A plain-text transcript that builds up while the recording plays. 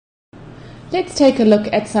Let's take a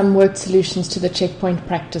look at some worked solutions to the checkpoint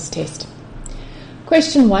practice test.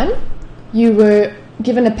 Question 1, you were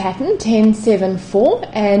given a pattern 10, 7, 4,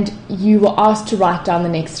 and you were asked to write down the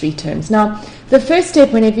next 3 terms. Now, the first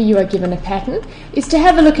step whenever you are given a pattern is to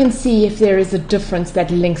have a look and see if there is a difference that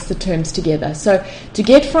links the terms together. So to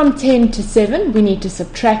get from 10 to 7, we need to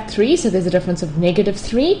subtract 3, so there's a difference of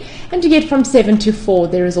 -3. And to get from 7 to 4,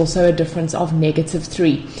 there is also a difference of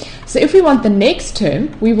 -3. So if we want the next term,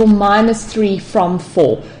 we will minus 3 from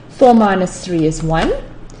 4. 4 minus 3 is 1.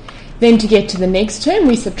 Then to get to the next term,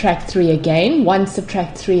 we subtract 3 again. 1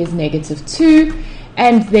 subtract 3 is -2.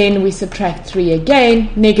 And then we subtract 3 again.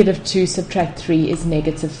 -2 subtract 3 is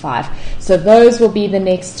 -5. So those will be the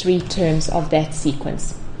next 3 terms of that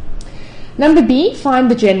sequence. Number B, find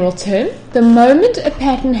the general term. The moment a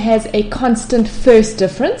pattern has a constant first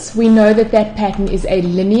difference, we know that that pattern is a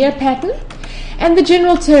linear pattern. And the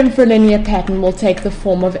general term for a linear pattern will take the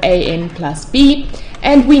form of an plus b.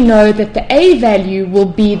 And we know that the a value will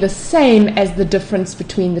be the same as the difference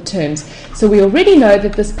between the terms. So we already know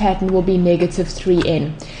that this pattern will be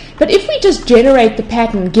 -3n. But if we just generate the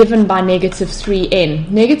pattern given by -3n,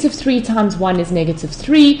 -3 times 1 is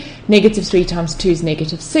 -3, -3 times 2 is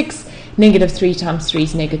 -6, -3 times 3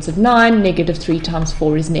 is -9, -3 times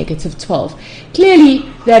 4 is -12. Clearly,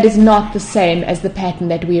 that is not the same as the pattern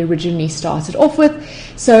that we originally started off with.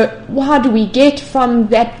 So how do we get from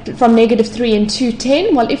 -3 into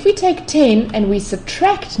 10? Well, if we take 10 and we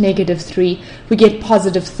subtract -3, we get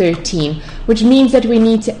 +13, which means that we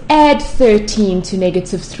need to add 13 to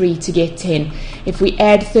 -3 to get 10. If we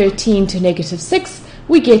add 13 to -6,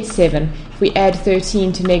 we get 7. If we add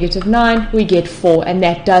 13 to -9, we get 4, and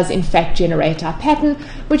that does in fact generate our pattern,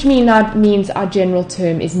 which means our general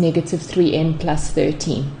term is -3n plus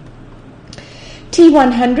 13.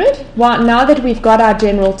 T100, well, now that we've got our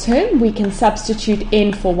general term, we can substitute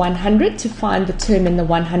n for 100 to find the term in the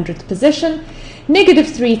 100th position.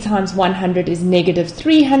 -3 times 100 is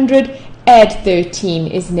 -300, add 13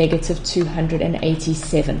 is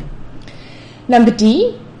 -287. Number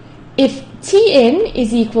D, if Tn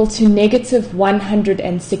is equal to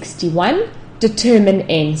 -161, determine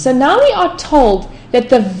n. So now we are told that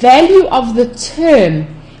the value of the term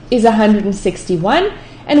is 161,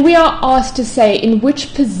 and we are asked to say in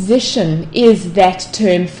which position is that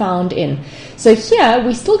term found in. So here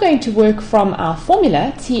we're still going to work from our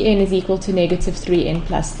formula, Tn is equal to -3n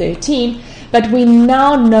plus 13, but we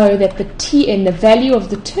now know that the Tn, the value of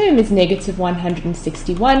the term, is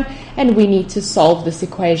 -161, and we need to solve this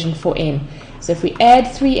equation for n. So if we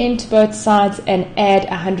add 3n to both sides and add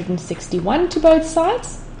 161 to both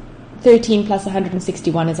sides, 13 plus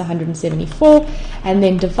 161 is 174, and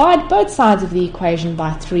then divide both sides of the equation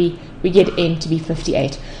by 3, we get n to be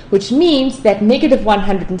 58, which means that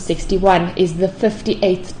 -161 is the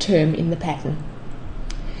 58th term in the pattern.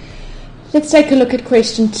 Let's take a look at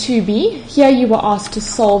question 2b. Here you were asked to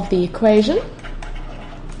solve the equation.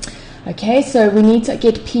 Okay, so we need to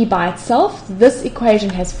get p by itself. This equation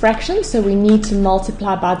has fractions, so we need to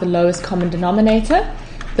multiply by the lowest common denominator.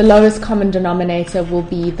 The lowest common denominator will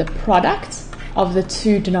be the product of the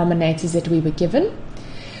 2 denominators that we were given.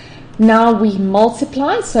 Now we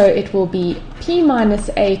multiply, so it will be p minus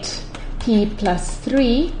 8, p plus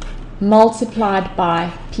 3, multiplied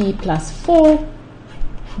by p plus 4,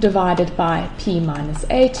 divided by p minus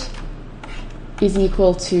 8, is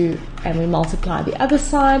equal to, and we multiply the other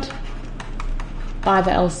side by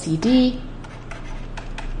the LCD,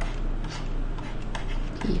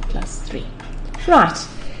 p plus 3. Right.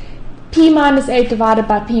 P minus 8 divided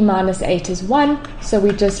by p minus 8 is 1, so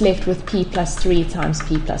we're just left with p plus 3 times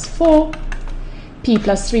p plus 4. P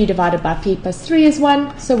plus 3 divided by p plus 3 is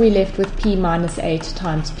 1, so we're left with p minus 8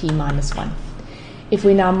 times p minus 1. If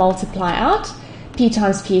we now multiply out, p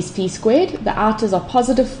times p is p squared. The outers are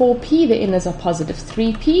positive 4p, the inners are positive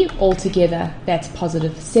 3p. Altogether, that's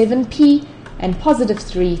positive 7p, and positive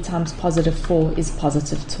 3 times positive 4 is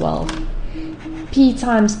positive 12. P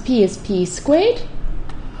times p is p squared.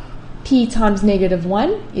 P times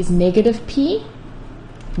 -1 is -p.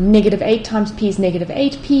 -8 times p is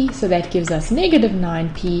 -8p, so that gives us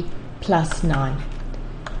 -9p plus 9.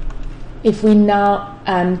 If we now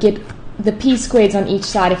get the p squareds on each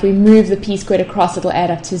side, if we move the p squared across, it'll add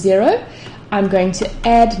up to 0. I'm going to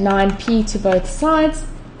add 9p to both sides,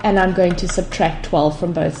 and I'm going to subtract 12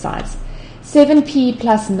 from both sides. 7p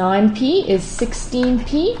plus 9p is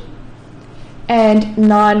 16p, and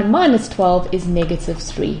 9 minus 12 is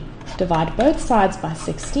 -3. Divide both sides by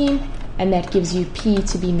 16, and that gives you p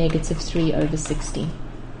to be -3 over 16.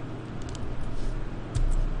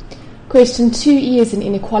 Question 2E is an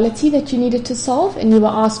inequality that you needed to solve, and you were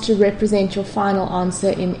asked to represent your final answer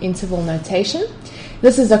in interval notation.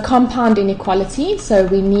 This is a compound inequality, so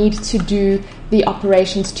we need to do the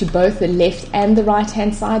operations to both the left and the right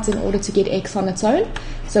hand sides in order to get x on its own.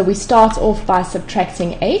 So we start off by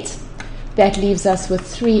subtracting 8. That leaves us with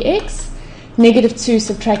 3x. Negative 2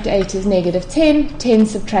 subtract 8 is negative 10. 10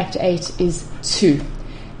 subtract 8 is 2.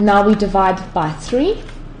 Now we divide by 3.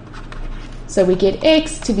 So we get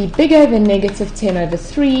x to be bigger than negative 10 over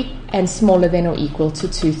 3 and smaller than or equal to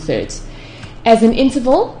 2/3. As an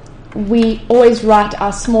interval, we always write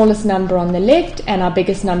our smallest number on the left and our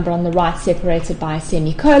biggest number on the right separated by a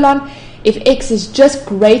semicolon. If x is just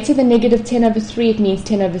greater than negative 10 over 3, it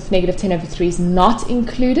means negative 10 over 3 is not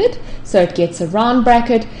included, so it gets a round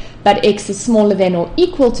bracket, but x is smaller than or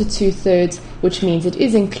equal to 2/3, which means it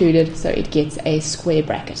is included, so it gets a square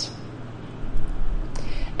bracket.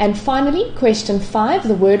 And finally, question 5,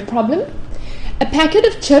 the word problem. A packet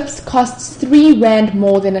of chips costs 3 rand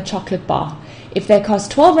more than a chocolate bar. If they cost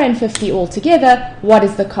 12.50 altogether, what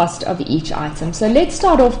is the cost of each item? So let's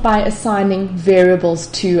start off by assigning variables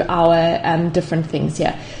to our different things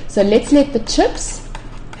here. So let's let the chips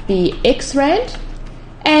be X rand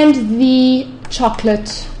and the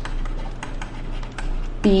chocolate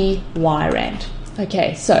be Y rand.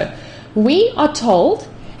 Okay, so we are told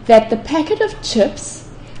that the packet of chips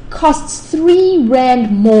costs 3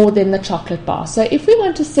 rand more than the chocolate bar. So if we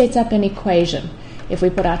want to set up an equation, if we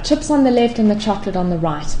put our chips on the left and the chocolate on the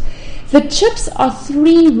right, the chips are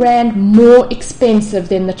 3 rand more expensive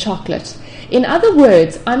than the chocolate. In other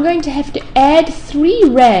words, I'm going to have to add 3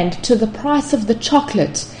 rand to the price of the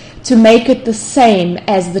chocolate to make it the same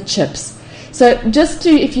as the chips. So just to,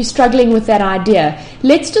 if you're struggling with that idea,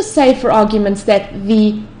 let's just say for arguments that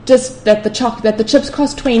the chips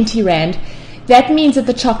cost 20 rand. That means that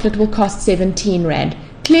the chocolate will cost 17 rand.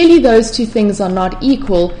 Clearly those two things are not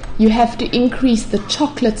equal. You have to increase the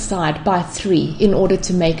chocolate side by 3 in order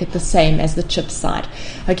to make it the same as the chip side.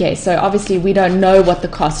 Okay, so obviously we don't know what the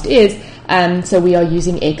cost is, so we are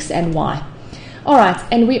using X and Y. Alright,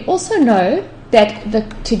 and we also know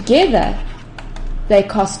that together they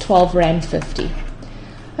cost 12 rand 50.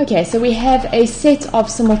 Okay, so we have a set of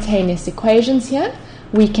simultaneous equations here.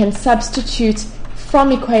 We can substitute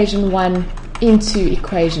from equation 1 into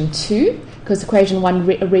equation 2, because equation 1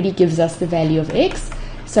 already gives us the value of x.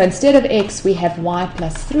 So instead of x, we have y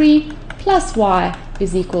plus 3 plus y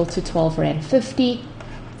is equal to 12 rand 50.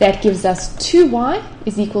 That gives us 2y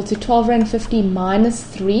is equal to 12 rand 50 minus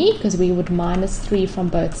 3, because we would minus 3 from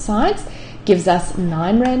both sides, gives us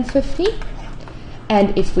 9 rand 50.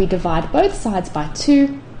 And if we divide both sides by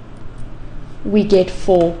 2, we get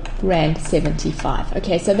 4 rand 75.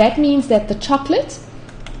 Okay, so that means that the chocolate,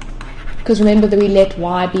 because remember that we let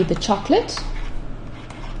y be the chocolate,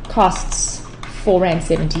 costs 4 rand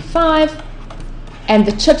 75, and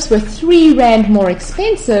the chips were 3 rand more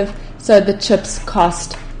expensive, so the chips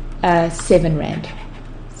cost 7 rand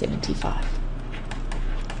 75.